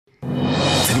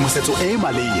tshedimosetso e e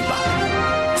maleba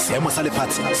seemo sa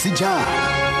lefatshe se jang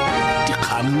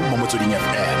dikgang mo Motsweding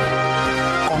FM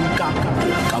konka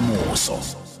bokamoso.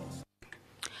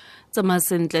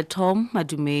 Tsamasentle Tom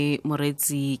madume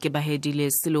moretsi ke Bahedile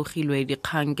Selogilwe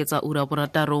dikgang tsa ura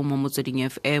borataro mo Motsweding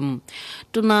FM.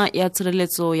 Tona ya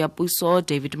tshireletso ya puso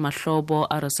David Mahlobo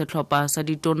a re setlhopha sa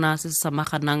ditona se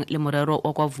samaganang le morero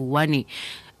wa kwa Vuwani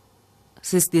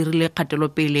se dirile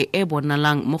kgatelopele e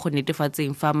bonalang mo go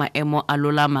netefatseng fa maemo a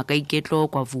lolama ka iketlo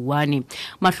kwa Vuwani.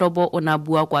 Mahlobo o na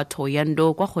bua kwa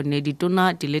Thoyando kwa gonne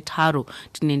ditona di le 3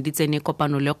 di neng di tsene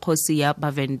kopano le kgosi ya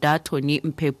Bavenda Tony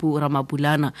Mphepu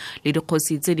Ramabulana le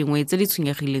dikgosi tse dingwe tse di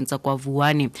tshwenyegileng tsa kwa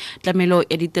Vuwani. Tlamelo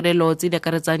ya ditirelo tse di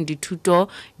akaretsang dithuto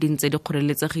di ntse di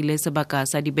kgoreletsegile sebaka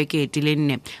sa dibeke di le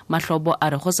 4. Mahlobo a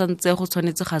re go santse go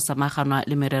tshwanetse ga samaganwa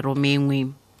le merero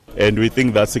mengwe. And we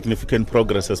think that significant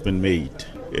progress has been made,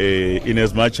 in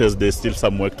as much as there's still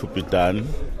some work to be done.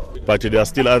 But there are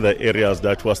still other areas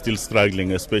that were still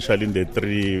struggling, especially in the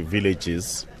 3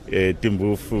 villages,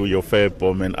 Timbufu,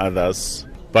 Yofebom and others.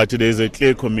 But there is a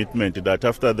clear commitment that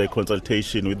after the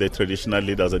consultation with the traditional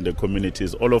leaders and the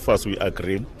communities, all of us, we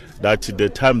agree that the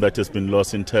time that has been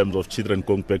lost in terms of children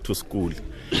going back to school,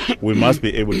 we must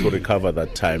be able to recover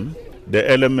that time. The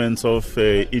elements of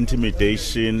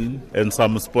intimidation and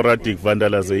some sporadic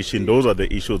vandalization, those are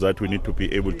the issues that we need to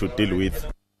be able to deal with.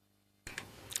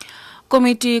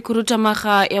 Komiti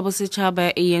Kurutamaga ya Bosetšhaba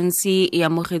ya ANC ya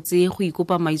mogetse go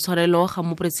ikupa maitshwarelo ga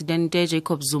mopresidente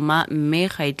Jacob Zuma mme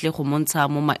ga itle go montsha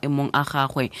mo maemong a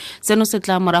gagwe. Seno se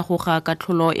tla morago ga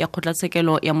katlholo ya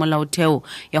kgotlatshekelo ya molaotheo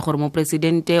ya gore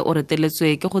mopresidente o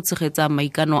reteletswe ke go tshegetsa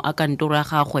maikano a kantoro ya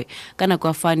gagwe kana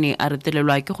kwa fane a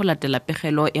retelelwa ke go latela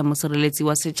pegelo ya mosireletsi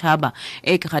wa setšhaba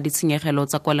e ke ga ditshenyegelo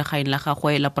tsa kwa legaeng la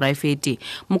gagwe la poraefete.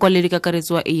 Mokwaledi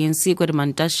kakaretso wa ANC kwa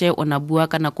Mantashe o na bua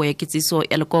ka nako ya kitsiso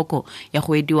ya lekoko ya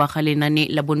go ediwa ga lenane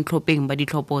la bontlhopheng ba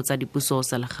ditlhopho tsa dipuso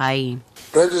sa legae.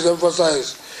 President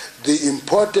emphasized the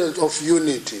importance of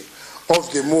unity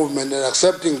of the movement and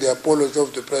accepting the apology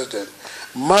of the president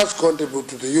must contribute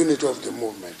to the unity of the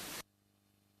movement.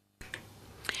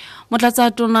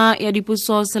 Motlatsa tona ya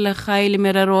dipuso selegae le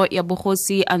merero ya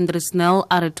bogosi Andres Nel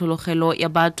a re thologelo ya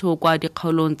batho kwa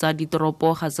dikgaolong tsa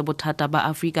ditoropo ga se bothata ba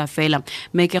Afrika fela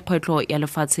mme ke kgwetlho ya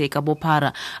lefatshe ka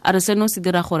bophara. A re seno se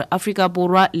dira gore Afrika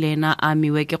Borwa lena a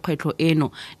amiwe ke kgwetlho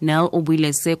eno. Nel o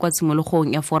buile se kwa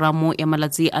tshimologong ya foramo ya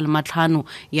malatsi a le 5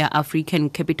 ya African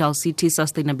Capital City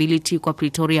Sustainability kwa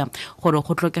Pretoria gore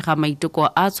go tlhokega maiteko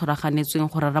a tshwaraganetsweng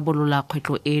go rarabolola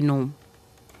kgwetlho eno.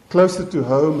 Closer to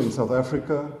home in South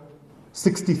Africa,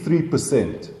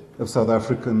 63% of South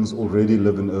Africans already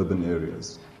live in urban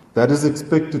areas. That is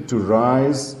expected to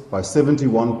rise by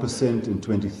 71% in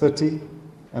 2030,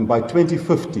 and by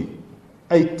 2050,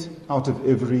 8 out of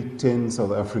every 10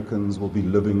 South Africans will be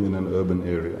living in an urban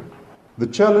area. The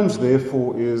challenge,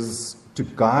 therefore, is to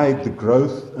guide the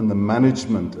growth and the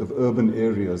management of urban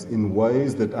areas in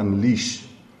ways that unleash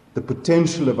the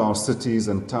potential of our cities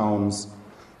and towns,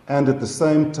 and at the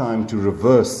same time to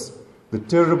reverse the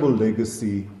terrible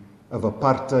legacy of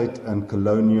apartheid and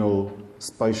colonial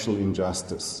spatial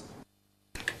injustice.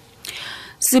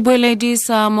 Sebueledi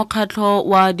sa mokgatlho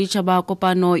wa ditšhaba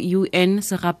kopano UN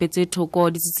se gapetse thoko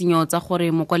ditshitshinyo tsa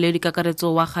gore mokwaledi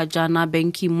kakaretso wa ga jana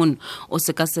Ban Ki-moon o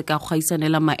sekaseka go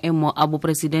gaisanela maemo a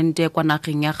bopresidente kwa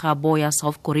nageng ya gabo ya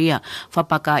South Korea fa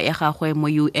paka ya gagwe mo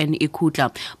UN e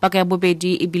khutla. Paka ya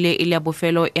bobedi e bile e le ya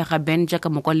bofelo ya ga Ben jaaka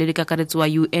mokwaledi kakaretso wa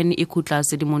UN e khutla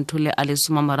Sedimonthole a le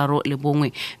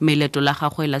 31 mme leeto la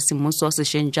gagwe la semmuso se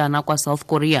shenjana kwa South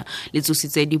Korea le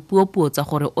tsositse dipuopuo tsa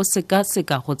gore o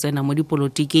sekaseka go tsena mo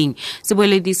dipolotiki.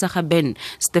 Sebueledi sa ga Ben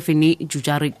Stephanie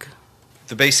Jujarik.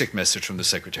 The basic message from the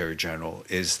Secretary General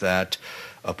is that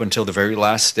up until the very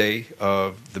last day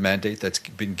of the mandate that's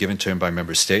been given to him by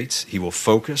member states, he will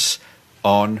focus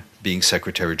on being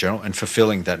Secretary General and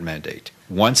fulfilling that mandate.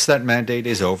 Once that mandate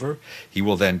is over, he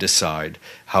will then decide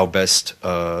how best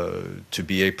to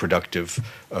be a productive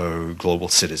global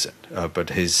citizen. But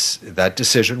that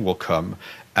decision will come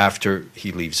after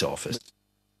he leaves office.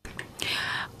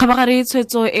 Kabagare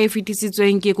tshwetso e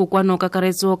fetisitsweng ke kokwano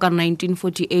kakaretso ka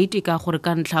 1948 ka gore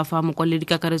ka ntlha fa mokwaledi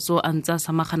kakaretso a ntse a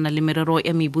samagana le merero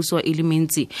ya mebuso e le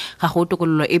mentsi ga go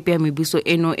tokololo epe ya mebuso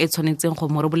eno e tshwanetseng go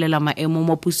morobolela maemo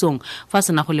mo pusong fa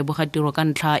sena go leboga tiro ka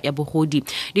ntlha ya bogodi.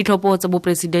 Ditlhopho tsa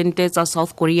bopresidente tsa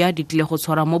South Korea di tlile go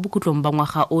tshwara mo bokhutlong ba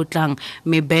ngwaga o tlang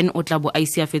mme Ben o tla bo a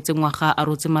isiafetse ngwaga a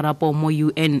rotse marapo mo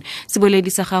UN.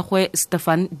 Sebueledi sa gagwe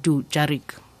Stefan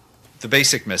Dujarric. The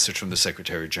basic message from the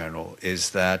Secretary General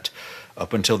is that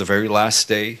up until the very last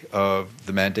day of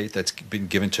the mandate that's been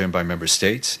given to him by member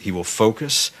states, he will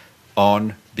focus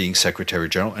on being Secretary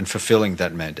General and fulfilling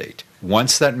that mandate.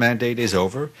 Once that mandate is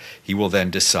over, he will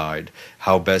then decide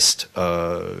how best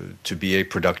to be a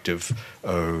productive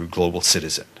global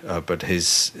citizen. But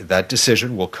that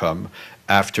decision will come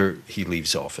after he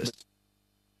leaves office.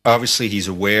 Obviously, he's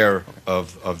aware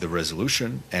of the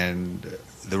resolution, and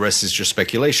the rest is just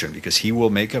speculation, because he will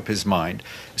make up his mind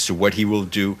as to what he will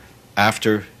do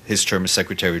after his term as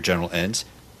Secretary General ends,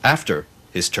 after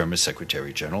his term as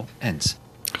Secretary General ends.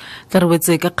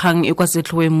 Tarwetse ka kgang e kwa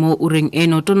setlhoeng mo ureng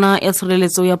eno tona ya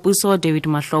tshireletso ya puso David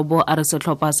Mahlobo a re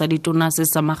setlhopha sa ditona se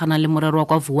samagana le morero wa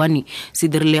kwa Vuwani se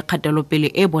dirile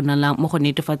kgatelopele e bonalang mo go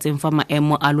netefatseng fa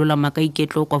maemo a lolama ka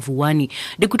iketlo kwa Vuwani.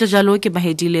 Dikhuta jalo ke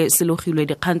Bahedile Selogilwe,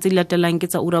 dikgang tse di latelang ke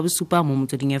tsa ura bosupa mo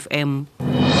Motsweding FM.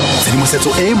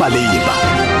 Tshedimosetso e maleba,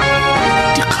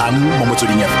 dikgang mo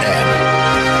Motsweding FM.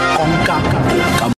 Konka